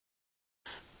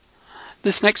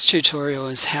This next tutorial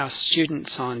is how a student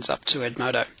signs up to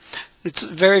Edmodo. It's a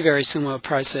very similar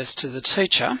process to the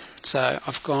teacher. So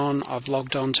I've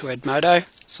logged on to Edmodo,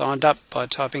 signed up by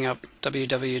typing up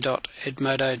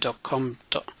www.edmodo.com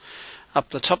up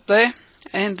the top there,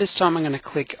 and this time I'm going to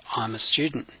click I'm a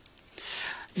student.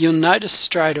 You'll notice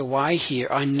straight away here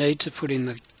I need to put in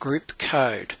the group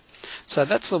code. So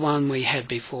that's the one we had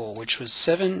before, which was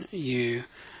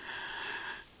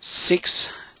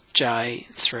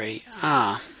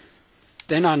 7U6J3R.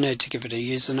 Then I need to give it a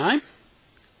username.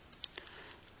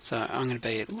 So I'm going to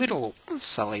be a little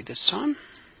silly this time,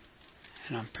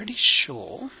 and I'm pretty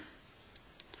sure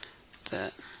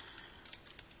that,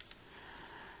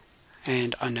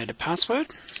 and I need a password.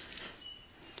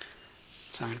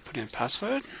 So I'm going to put in a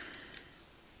password.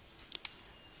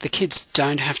 The kids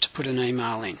don't have to put an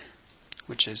email in,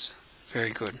 which is very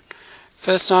good.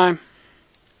 First name,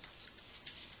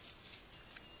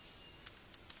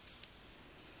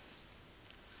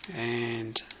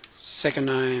 and second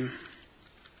name,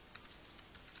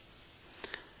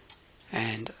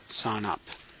 and sign up.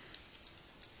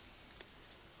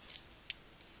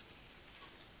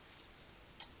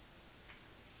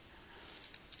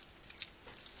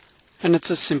 And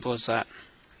it's as simple as that.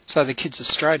 So the kids are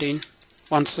straight in.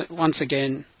 Once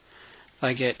again,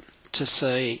 they get to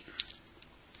see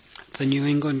the New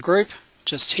England group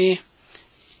just here.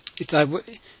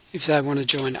 If they want to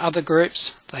join other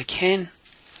groups, they can.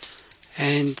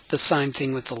 And the same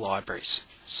thing with the libraries.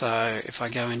 So if I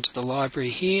go into the library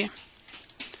here,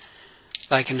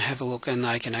 they can have a look and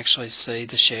they can actually see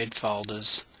the shared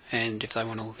folders. And if they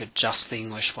want to look at just the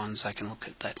English ones, they can look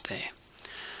at that there.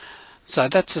 So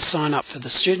that's a sign up for the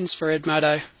students for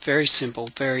Edmodo. Very simple,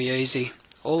 very easy.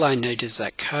 All they need is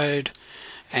that code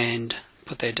and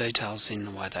put their details in,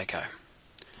 and away they go.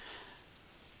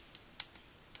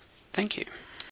 Thank you.